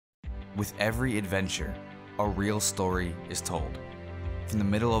With every adventure, a real story is told. From the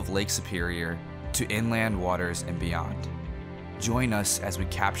middle of Lake Superior to inland waters and beyond. Join us as we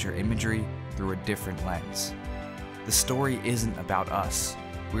capture imagery through a different lens. The story isn't about us.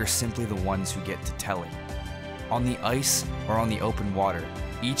 We're simply the ones who get to tell it. On the ice or on the open water,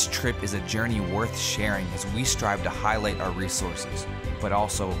 each trip is a journey worth sharing as we strive to highlight our resources, but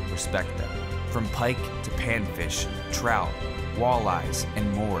also respect them. From pike to panfish, trout, walleyes,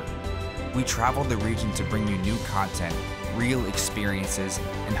 and more. We traveled the region to bring you new content, real experiences,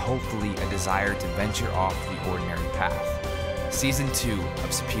 and hopefully a desire to venture off the ordinary path. Season 2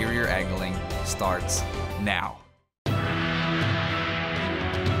 of Superior Angling starts now.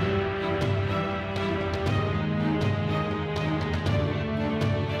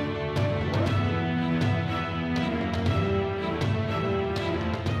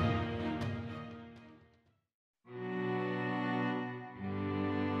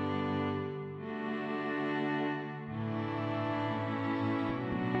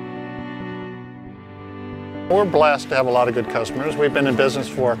 We're blessed to have a lot of good customers. We've been in business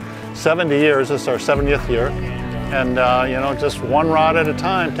for 70 years. This is our 70th year. And just one rod at a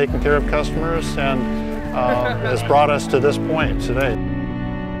time, taking care of customers, and has brought us to this point today.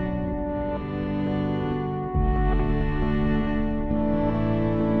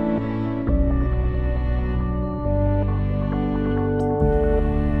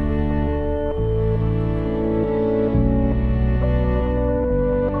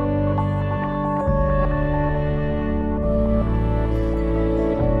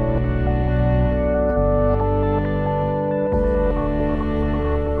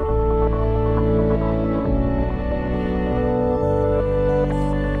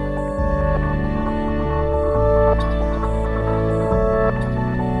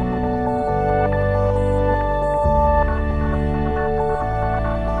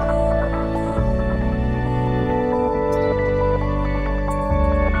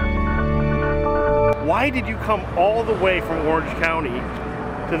 Why did you come all the way from Orange County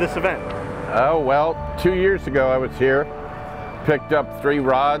to this event? Oh, well, 2 years ago I was here, picked up 3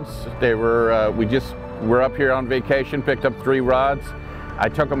 rods. They were, we're up here on vacation, picked up 3 rods. I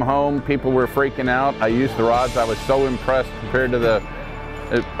took them home, people were freaking out. I used the rods, I was so impressed compared to the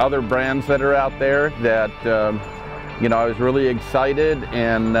other brands that are out there that, I was really excited,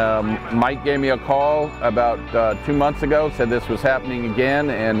 and Mike gave me a call about 2 months ago, said this was happening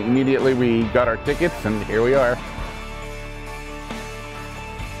again, and immediately we got our tickets, and here we are.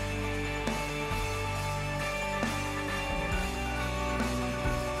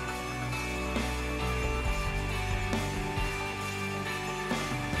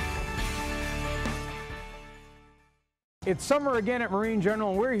 It's summer again at Marine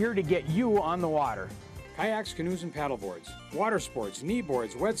General, and we're here to get you on the water. Kayaks, canoes, and paddleboards, water sports, knee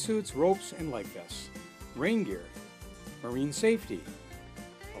boards, wetsuits, ropes, and life vests, rain gear, marine safety,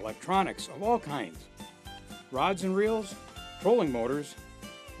 electronics of all kinds, rods and reels, trolling motors,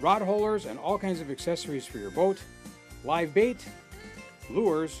 rod holders, and all kinds of accessories for your boat, live bait,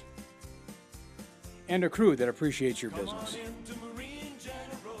 lures, and a crew that appreciates your business.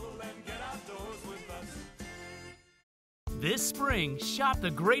 This spring, shop the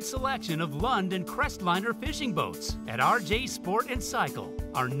great selection of Lund and Crestliner fishing boats at RJ Sport & Cycle.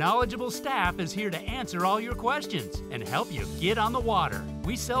 Our knowledgeable staff is here to answer all your questions and help you get on the water.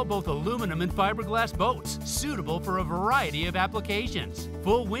 We sell both aluminum and fiberglass boats, suitable for a variety of applications.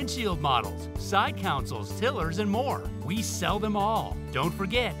 Full windshield models, side consoles, tillers, and more. We sell them all. Don't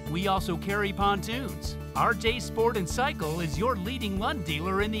forget, we also carry pontoons. RJ Sport & Cycle is your leading Lund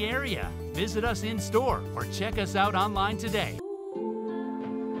dealer in the area. Visit us in store or check us out online today.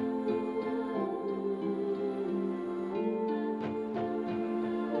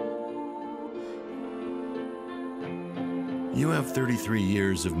 You have 33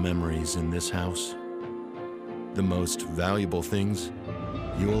 years of memories in this house. The most valuable things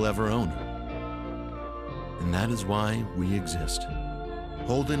you will ever own. And that is why we exist.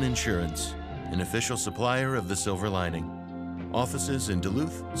 Holden Insurance, an official supplier of the Silver Lining. Offices in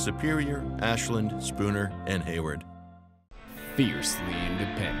Duluth, Superior, Ashland, Spooner, and Hayward. Fiercely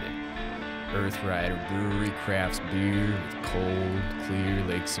independent. Earth Rider Brewery crafts beer with cold, clear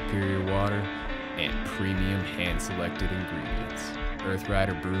Lake Superior water and premium hand-selected ingredients. Earth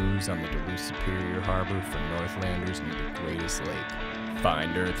Rider brews on the Duluth Superior Harbor for Northlanders near the greatest lake.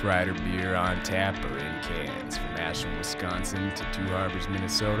 Find Earth Rider beer on tap or in cans from Ashland, Wisconsin to Two Harbors,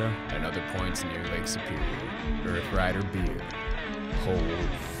 Minnesota, and other points near Lake Superior. Earth Rider beer. Hold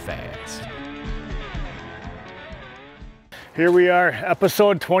fast. Here we are,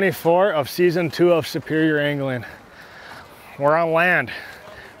 episode 24 of season 2 of Superior Angling. We're on land.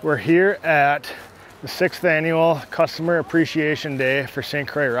 We're here at the 6th annual Customer Appreciation Day for St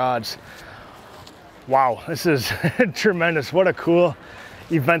Croix Rods. Wow, this is tremendous. What a cool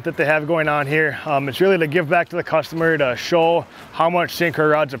event that they have going on here. It's really to give back to the customer, to show how much St Croix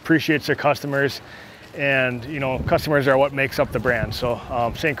Rods appreciates their customers. And you know, customers are what makes up the brand. So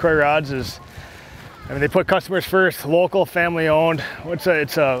St Croix Rods is, I mean, they put customers first, local, family owned.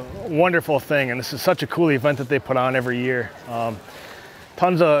 It's a wonderful thing, and this is such a cool event that they put on every year.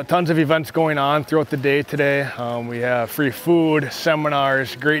 Tons of events going on throughout the day today. We have free food,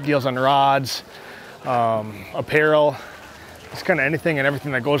 seminars, great deals on rods, apparel. It's kind of anything and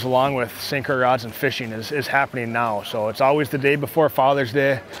everything that goes along with St Croix Rods and fishing is happening now. So it's always the day before Father's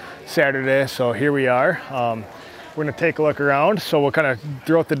Day, Saturday. So here we are. We're gonna take a look around. So we'll kind of,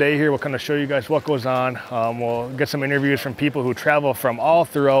 throughout the day here, we'll kind of show you guys what goes on. We'll get some interviews from people who travel from all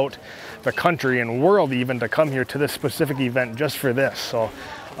throughout the country and world even to come here to this specific event just for this. So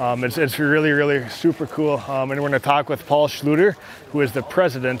it's really, really super cool. And we're gonna talk with Paul Schluter, who is the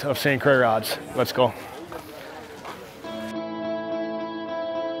president of St Croix Rods. Let's go.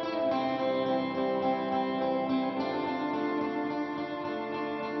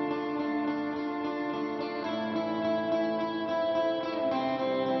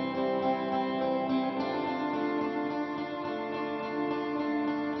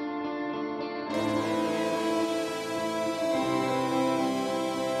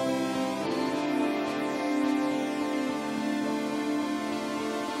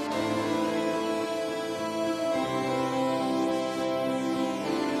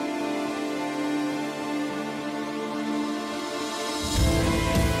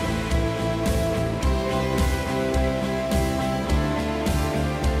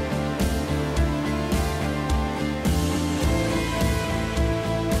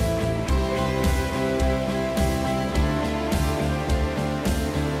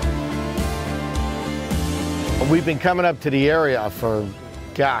 We've been coming up to the area for,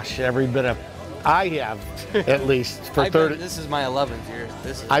 gosh, every bit of, I have at least for 30. This is my 11th year.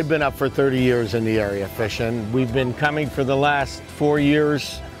 I've been up for 30 years in the area fishing. We've been coming for the last 4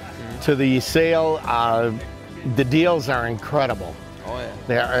 years to the sale. The deals are incredible. Oh yeah.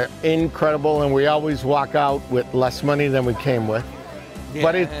 They are incredible, and we always walk out with less money than we came with. Yeah.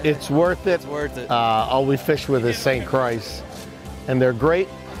 But it's worth it. It's worth it. All we fish with is St. Croix, and they're great.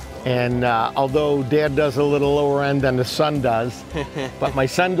 And although Dad does a little lower end than the son does, but my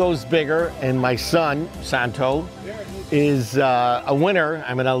son goes bigger, and my son, Santo, is a winner.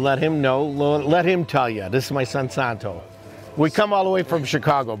 I'm gonna let him know, let him tell you. This is my son, Santo. We come all the way from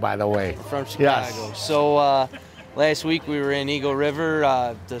Chicago, by the way. From Chicago. Yes. So last week we were in Eagle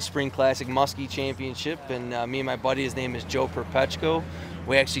River, the Spring Classic Muskie Championship, and me and my buddy, his name is Joe Perpetchko.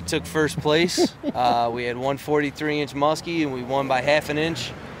 We actually took first place. We had 143-inch muskie, and we won by ½ an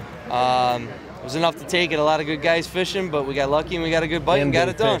inch. It was enough to take it. A lot of good guys fishing, but we got lucky and we got a good bite and got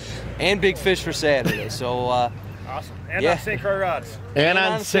it done. And big fish for Saturday. So awesome. And on St Croix Rods. And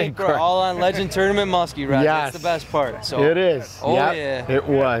on St. Croix. All on Legend Tournament muskie rods. Yes. That's the best part. So it is. Oh yep, yeah. It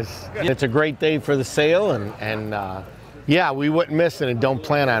was. It's a great day for the sale, and yeah, we wouldn't miss it and don't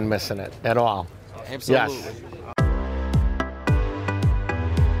plan on missing it at all. Absolutely. Yes.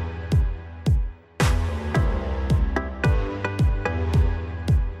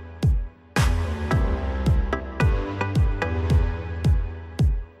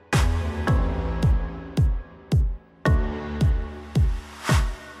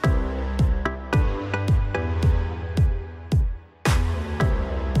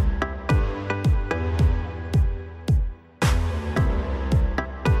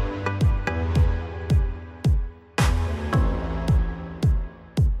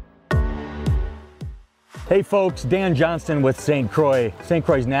 Hey folks, Dan Johnston with St. Croix. St.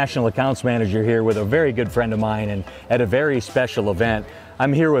 Croix's National Accounts Manager here with a very good friend of mine and at a very special event.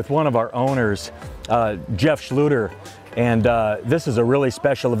 I'm here with one of our owners, Jeff Schluter, and this is a really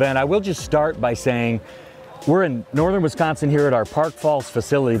special event. I will just start by saying we're in northern Wisconsin here at our Park Falls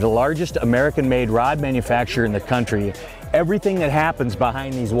facility, the largest American-made rod manufacturer in the country. Everything that happens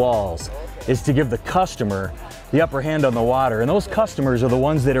behind these walls is to give the customer the upper hand on the water. And those customers are the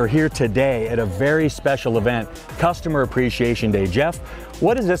ones that are here today at a very special event, Customer Appreciation Day. Jeff,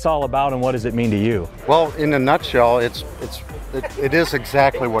 what is this all about and what does it mean to you? Well, in a nutshell, it is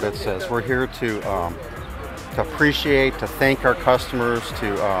exactly what it says. We're here to appreciate, to thank our customers,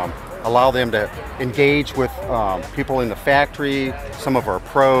 to allow them to engage with people in the factory, some of our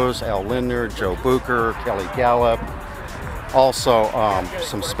pros, Al Lindner, Joe Bucher, Kelly Gallup. Also,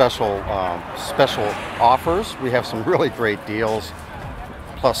 some special offers. We have some really great deals,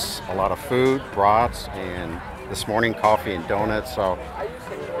 plus a lot of food, brats, and this morning coffee and donuts. So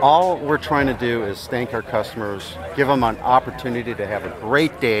All we're trying to do is thank our customers, give them an opportunity to have a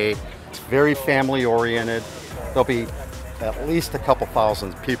great day. It's very family oriented. There'll be at least a couple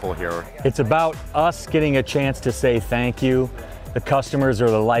thousand people here. It's about us getting a chance to say thank you. The customers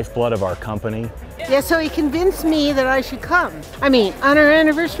are the lifeblood of our company. Yeah, so he convinced me that I should come. I mean, on our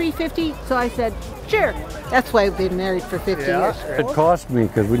anniversary 50, so I said, sure. That's why we've been married for 50 years. It cost me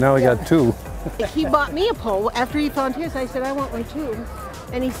because we now got two. He bought me a pole after he found his. I said, I want one too.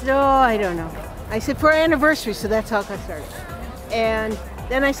 And he said, oh, I don't know. I said, for our anniversary, so that's how it got started. And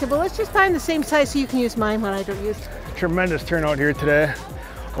then I said, well, let's just find the same size so you can use mine when I don't use it. Tremendous turnout here today.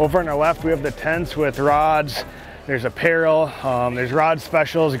 Over on our left, we have the tents with rods. There's apparel, there's rod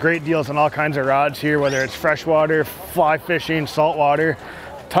specials, great deals on all kinds of rods here, whether it's freshwater, fly fishing, saltwater,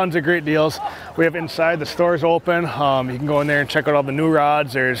 tons of great deals. We have inside, the store's open. You can go in there and check out all the new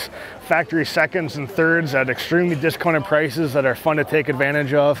rods. There's factory seconds and thirds at extremely discounted prices that are fun to take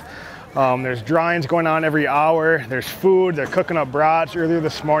advantage of. There's drawings going on every hour. There's food, they're cooking up brats. Earlier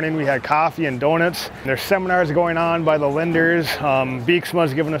this morning we had coffee and donuts. There's seminars going on by the Linders.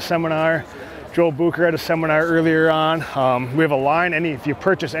 Beeksma's giving a seminar. Joe Bucher had a seminar earlier on. We have a line, if you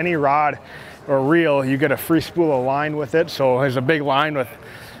purchase any rod or reel, you get a free spool of line with it. So there's a big line with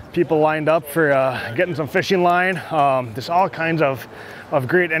people lined up for getting some fishing line. There's all kinds of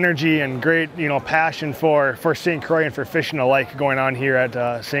great energy and great passion for St. Croix and for fishing alike going on here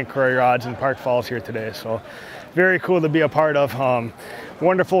at St. Croix Rods in Park Falls here today. So very cool to be a part of.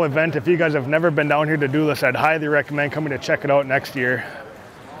 Wonderful event. If you guys have never been down here to do this, I'd highly recommend coming to check it out next year.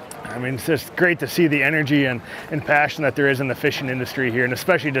 I mean, it's just great to see the energy and passion that there is in the fishing industry here, and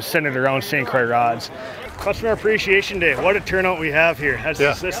especially just centered around St. Croix Rods. Customer Appreciation Day, what a turnout we have here.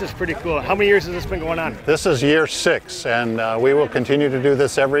 This is pretty cool. How many years has this been going on? This is year 6, and we will continue to do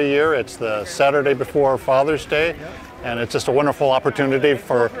this every year. It's the Saturday before Father's Day, and it's just a wonderful opportunity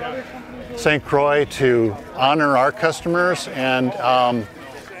for St. Croix to honor our customers and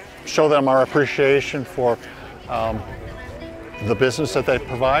show them our appreciation for the business that they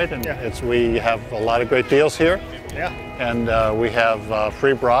provide, and we have a lot of great deals here. Yeah. And we have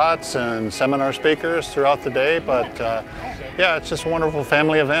free brats and seminar speakers throughout the day, but yeah, it's just a wonderful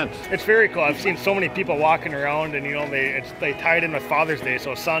family event. It's very cool. I've seen so many people walking around, and they tie it in with Father's Day,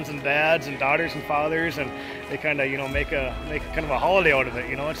 so sons and dads and daughters and fathers, and they kind of make kind of a holiday out of it.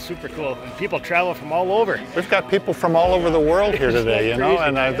 It's super cool, and people travel from all over. We've got people from all over the world here today, and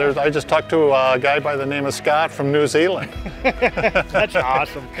I just talked to a guy by the name of Scott from New Zealand. That's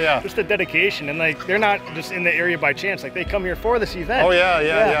awesome. Yeah. Just the dedication, and they're not just in the area by chance. They come here for this event. Oh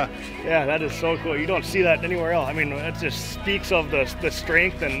yeah. Yeah, that is so cool. You don't see that anywhere else. I mean, it just speaks of the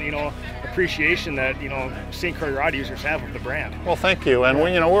strength and appreciation that St. Croix Rod users have of the brand. Well, thank you, and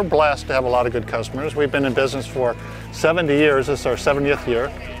we're blessed to have a lot of good customers. We've been in business for 70 years. This is our 70th year,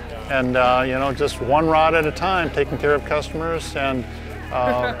 and just one rod at a time, taking care of customers, and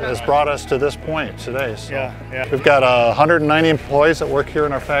has brought us to this point today. So yeah. We've got 190 employees that work here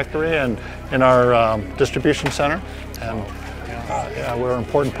in our factory and in our distribution center, and we're an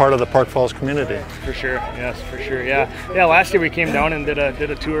important part of the Park Falls community. For sure, yes, for sure, yeah. Last year we came down and did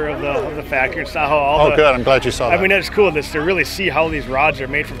a tour of the factory and saw how all good, I'm glad you saw that. I mean, it's cool to really see how these rods are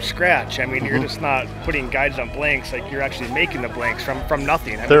made from scratch. I mean, you're just not putting guides on blanks, like you're actually making the blanks from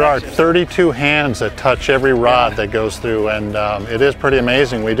nothing. I mean, there are 32 hands that touch every rod that goes through, and it is pretty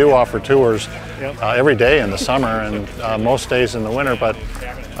amazing. We do offer tours every day in the summer and most days in the winter, but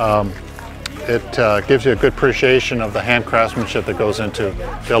it gives you a good appreciation of the hand craftsmanship that goes into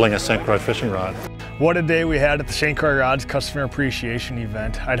building a St. Croix fishing rod. What a day we had at the St. Croix Rods Customer Appreciation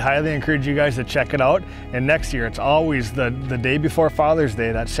event. I'd highly encourage you guys to check it out. And next year, it's always the day before Father's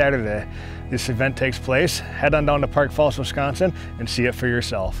Day, that Saturday, this event takes place. Head on down to Park Falls, Wisconsin and see it for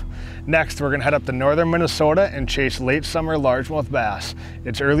yourself. Next, we're gonna head up to northern Minnesota and chase late summer largemouth bass.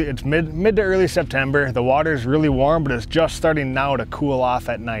 It's mid to early September. The water is really warm, but it's just starting now to cool off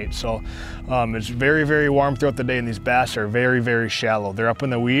at night. So it's very, very warm throughout the day, and these bass are very, very shallow. They're up in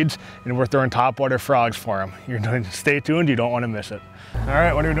the weeds, and we're throwing topwater frogs for them. You're going to stay tuned, you don't want to miss it. All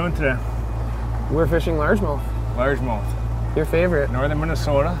right, what are we doing today? We're fishing largemouth. Largemouth. Your favorite. Northern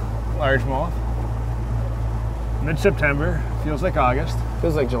Minnesota, largemouth. Mid-September, feels like August.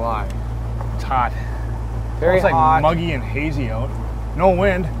 Feels like July. It's hot. Very hot. It's hot. like muggy and hazy out. No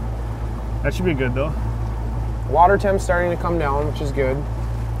wind. That should be good though. Water temp's starting to come down, which is good.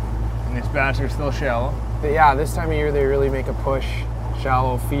 And these bass are still shallow. But yeah, this time of year they really make a push.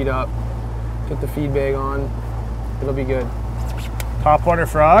 Shallow, feed up, get the feed bag on. It'll be good. Topwater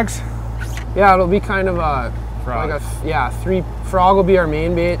frogs? Yeah, it'll be kind of a frogs. Frog will be our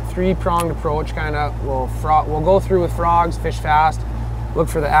main bait. 3-pronged approach, kind of. We'll go through with frogs, fish fast, look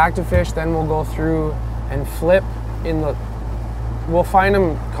for the active fish, then we'll go through and flip in the, we'll find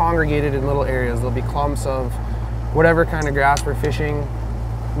them congregated in little areas. There'll be clumps of whatever kind of grass we're fishing,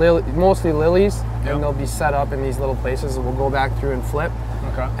 mostly lilies, and they'll be set up in these little places that we'll go back through and flip.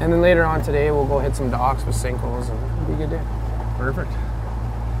 Okay. And then later on today, we'll go hit some docks with sinkholes, and it'll be a good day. Perfect.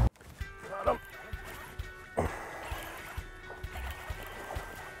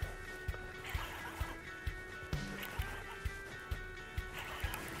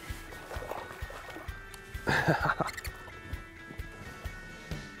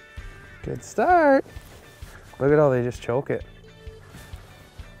 Good start. Look at how they just choke it.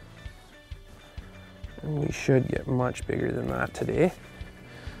 And we should get much bigger than that today.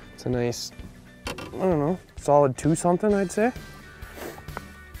 It's a nice, I don't know, solid 2 something, I'd say.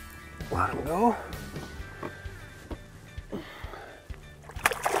 Let him go.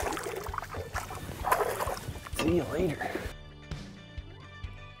 See you later.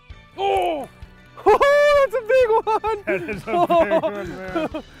 Oh! Oh, that's a big one! That is a big one,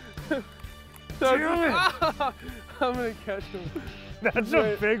 man. I'm gonna catch him. That's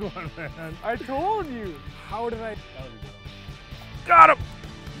a big one, man. I told you. How did I? Got him!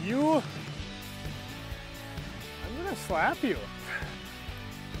 You. I'm gonna slap you.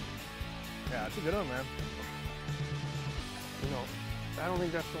 Yeah, that's a good one, man. No, I don't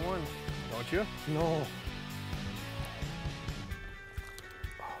think that's the one. Don't you? No.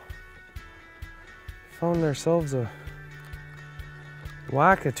 Found ourselves a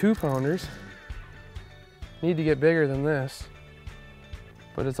whack of 2-pounders. Need to get bigger than this,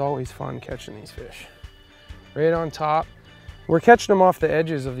 but it's always fun catching these fish. Right on top. We're catching them off the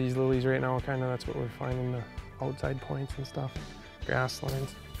edges of these lilies right now, kind of that's what we're finding, the outside points and stuff, grass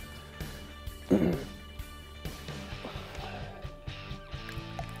lines.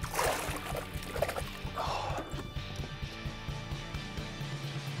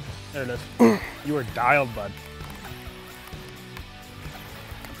 There it is. You were dialed, bud.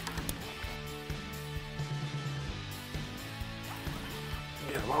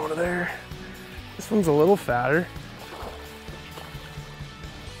 Get him out of there. This one's a little fatter.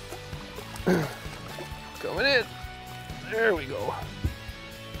 Coming in. There we go.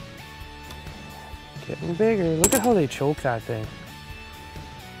 Getting bigger. Look at how they choke that thing.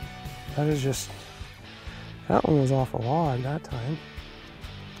 That is just, that one was off a log that time.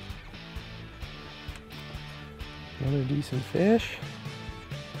 Another decent fish.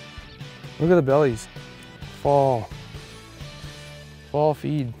 Look at the bellies. Fall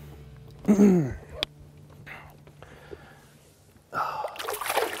feed.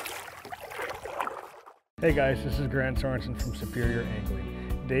 Hey guys, this is Grant Sorensen from Superior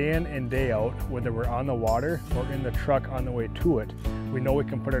Angling. Day in and day out, whether we're on the water or in the truck on the way to it, we know we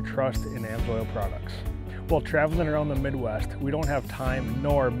can put our trust in AMSOIL products. While traveling around the Midwest, we don't have time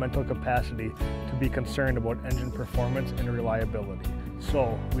nor mental capacity to be concerned about engine performance and reliability.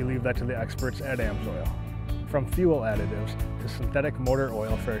 So we leave that to the experts at AMSOIL. From fuel additives to synthetic motor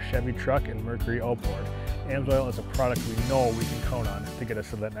oil for a Chevy truck and Mercury outboard, AMSOIL is a product we know we can count on to get us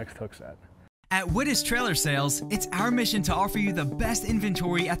to that next hook set. At Wittes Trailer Sales, it's our mission to offer you the best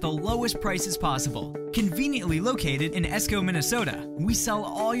inventory at the lowest prices possible. Conveniently located in Esko, Minnesota, we sell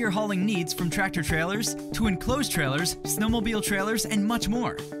all your hauling needs from tractor trailers to enclosed trailers, snowmobile trailers, and much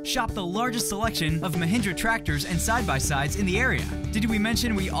more. Shop the largest selection of Mahindra tractors and side-by-sides in the area. Did we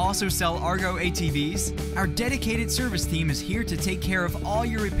mention we also sell Argo ATVs? Our dedicated service team is here to take care of all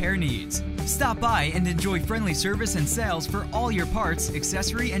your repair needs. Stop by and enjoy friendly service and sales for all your parts,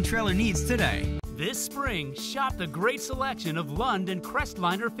 accessory, and trailer needs today. This spring, shop the great selection of Lund and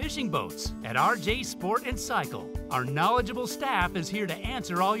Crestliner fishing boats at RJ Sport and Cycle. Our knowledgeable staff is here to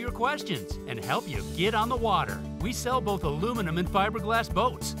answer all your questions and help you get on the water. We sell both aluminum and fiberglass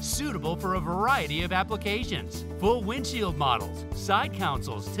boats, suitable for a variety of applications. Full windshield models, side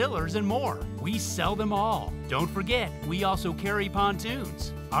consoles, tillers, and more. We sell them all. Don't forget, we also carry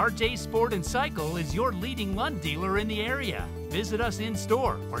pontoons. RJ Sport and Cycle is your leading Lund dealer in the area. Visit us in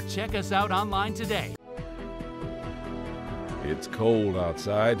store or check us out online today. It's cold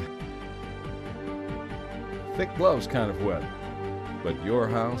outside. Thick gloves kind of wet, but your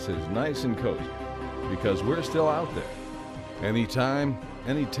house is nice and cozy because we're still out there. Anytime,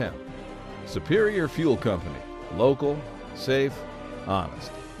 any temp. Superior Fuel Company. Local, safe,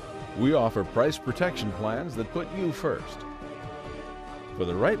 honest. We offer price protection plans that put you first. For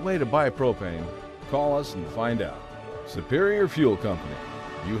the right way to buy propane, call us and find out. Superior Fuel Company.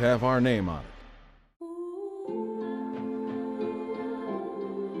 You have our name on it.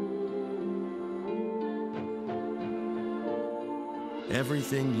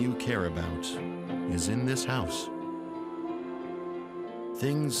 Everything you care about is in this house.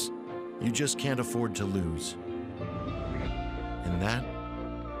 things you just can't afford to lose. And that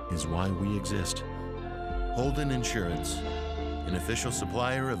is why we exist. Holden Insurance, an official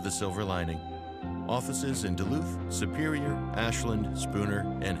supplier of the Silver Lining. Offices in Duluth, Superior, Ashland, Spooner,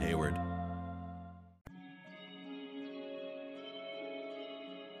 and Hayward.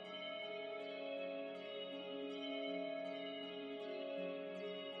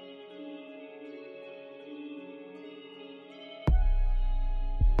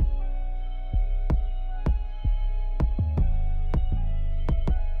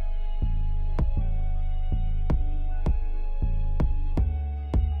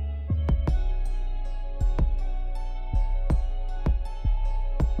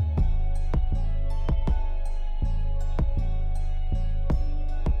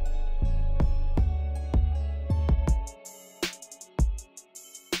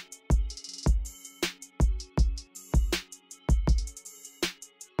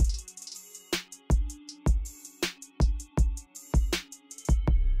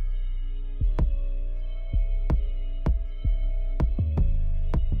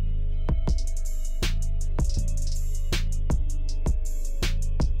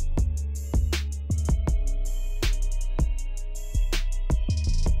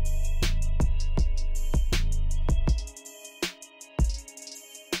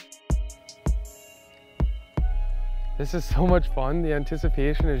 This is so much fun. The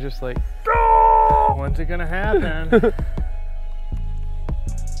anticipation is just like, when's it gonna happen?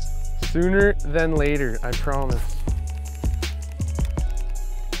 Sooner than later, I promise.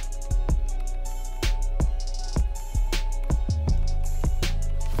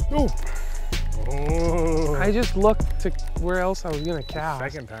 Ooh. Oh. I just looked to where else I was gonna cast.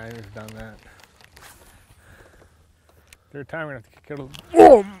 Second time we've done that. Third time we're gonna have to kick it a little.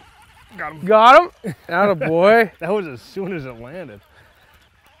 Boom! Got him. Got him? Atta boy. That was as soon as it landed.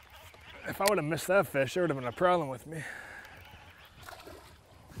 If I would have missed that fish, there would have been a problem with me.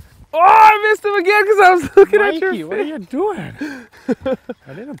 Oh, I missed him again because I was looking at your fish. What are you doing?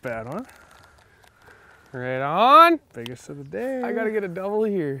 That ain't a bad one. Right on. Biggest of the day. I gotta get a double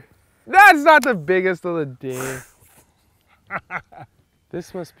here. That's not the biggest of the day.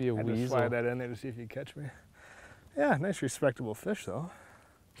 This must be a I weasel. just slide that in there to see if you catch me. Yeah, nice respectable fish though.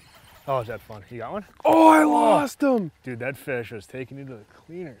 Oh, is that fun? You got one? Oh, I lost him. Dude, that fish was taking you to the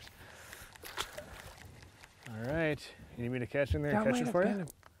cleaners. All right. You need me to catch in there and catch it for you?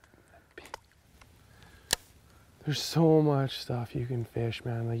 There's so much stuff you can fish,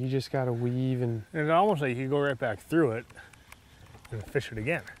 man. Like, you just gotta weave and... It's almost like you go right back through it and fish it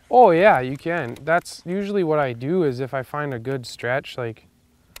again. Oh, yeah, you can. That's usually what I do is if I find a good stretch, like...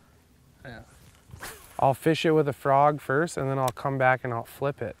 Yeah. I'll fish it with a frog first, and then I'll come back and I'll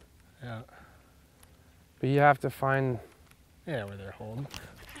flip it. Yeah. But you have to find... Yeah, where they're holding.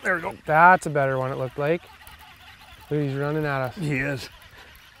 There we go. That's a better one, it looked like. Look, he's running at us. He is.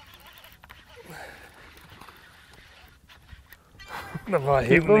 Keep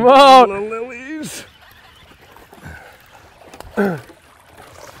him out. Little lilies.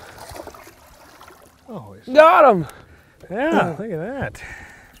 Oh, got him. Yeah, look at that.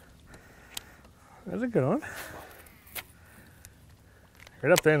 That's a good one.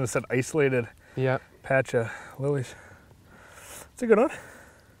 Right up there in this isolated patch of lilies. It's a good one.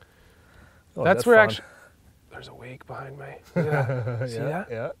 Oh, that's where fun. Actually, there's a wake behind me. Yeah. See that?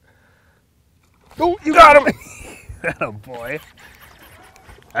 Yeah. Oh, you got him. Oh boy.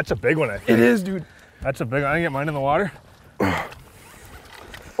 That's a big one, I think. It is, dude. That's a big one. I can get mine in the water.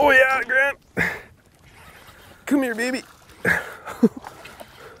 Oh yeah, Grant. Come here, baby.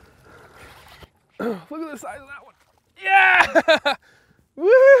 Look at the size of that one. Yeah! Woo!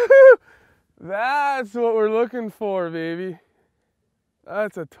 That's what we're looking for, baby.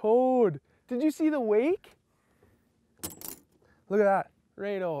 That's a toad. Did you see the wake? Look at that,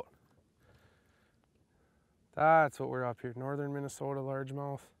 right out. That's what we're up here, northern Minnesota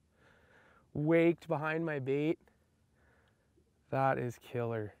largemouth. Waked behind my bait. That is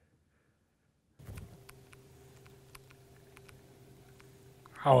killer.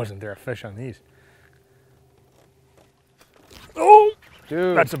 How isn't there a fish on these? Oh!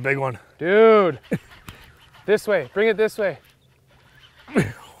 Dude. That's a big one. Dude. This way, bring it this way.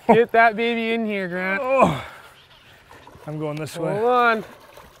 Get that baby in here, Grant. Oh. I'm going this way. Hold on.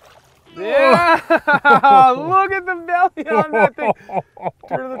 Yeah! Look at the belly on that thing.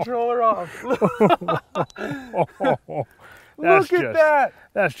 Turn the troller off. Look at that.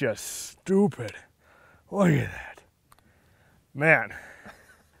 That's just stupid. Look at that. Man.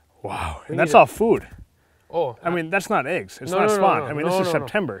 Wow. And that's all food. Oh. I mean, that's not eggs. It's not spawn. I mean, this is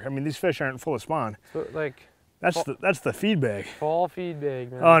September. I mean, these fish aren't full of spawn. But like, That's the feed bag. Fall feed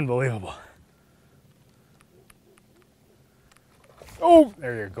bag, man. Unbelievable. Oh,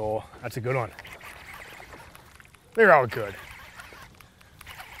 there you go. That's a good one. They're all good.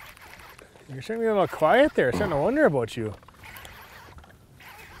 You're starting to get a little quiet there. I'm starting to wonder about you.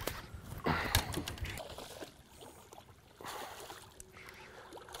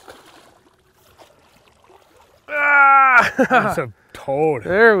 Ah! That's a toad.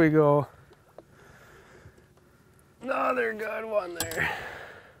 There we go. Another good one there.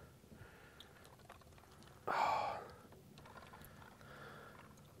 Oh.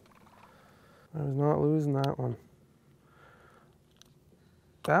 I was not losing that one.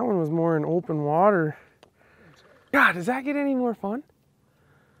 That one was more in open water. God, does that get any more fun?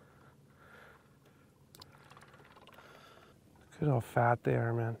 Look at how fat they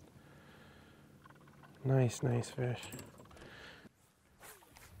are, man. Nice, nice fish.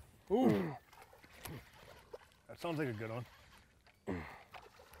 Ooh. That sounds like a good one.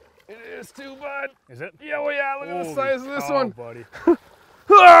 It is too, bud. Is it? Yeah, well, yeah, look at the size of this cow, one. Buddy.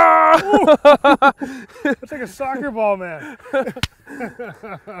 Ah! That's like a soccer ball, man.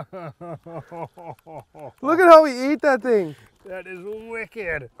 Look at how he ate that thing. That is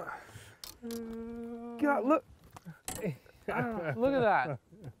wicked. God, look. Look at that.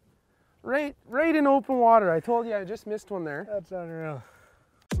 Right in open water. I told you I just missed one there. That's unreal.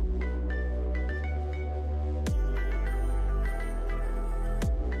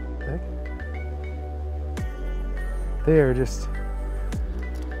 They are just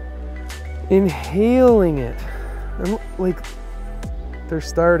inhaling it. I'm like, they're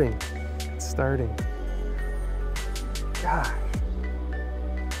starting. It's starting. Gosh.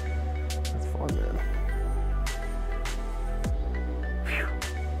 That's fun, man.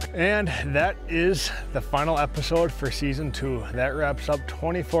 And that is the final episode for season 2. That wraps up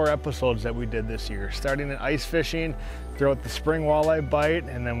 24 episodes that we did this year, starting in ice fishing throughout the spring walleye bite,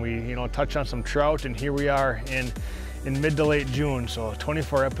 and then we, touched on some trout, and here we are in mid to late June, so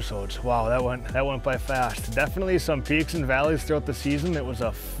 24 episodes. Wow, that went by fast. Definitely some peaks and valleys throughout the season. It was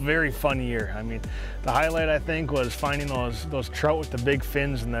a very fun year. I mean, the highlight I think was finding those trout with the big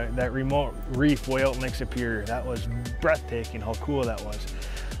fins and that remote reef way out in Lake Superior. That was breathtaking how cool that was.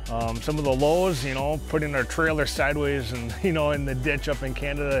 Some of the lows, putting our trailer sideways and, in the ditch up in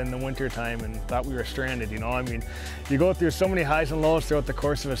Canada in the winter time and thought we were stranded, I mean, you go through so many highs and lows throughout the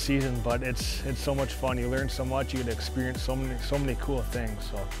course of a season, but it's so much fun. You learn so much, you get to experience so many cool things.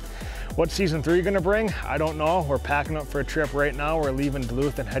 So what season 3 gonna bring? I don't know. We're packing up for a trip right now. We're leaving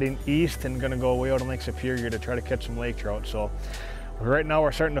Duluth and heading east and gonna go way out in Lake Superior to try to catch some lake trout. So right now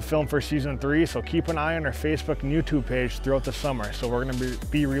we're starting to film for season 3, so keep an eye on our Facebook and YouTube page throughout the summer. So we're gonna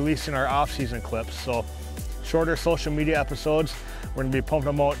be releasing our off-season clips. So shorter social media episodes. We're gonna be pumping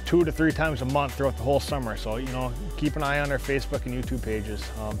them out 2 to 3 times a month throughout the whole summer. So, keep an eye on our Facebook and YouTube pages.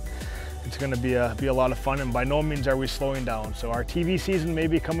 It's gonna be a lot of fun, and by no means are we slowing down. So our TV season may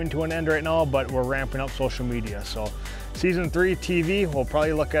be coming to an end right now, but we're ramping up social media. So season 3 TV, we'll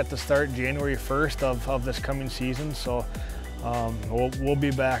probably look at the start January 1st of this coming season. So we'll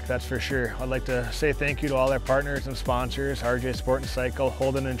be back, that's for sure. I'd like to say thank you to all our partners and sponsors: RJ Sport and Cycle,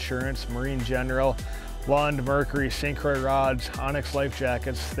 Holden Insurance, Marine General, Lund, Mercury, St Croix Rods, Onyx Life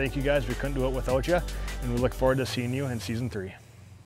Jackets. Thank you guys, we couldn't do it without you, and we look forward to seeing you in season 3.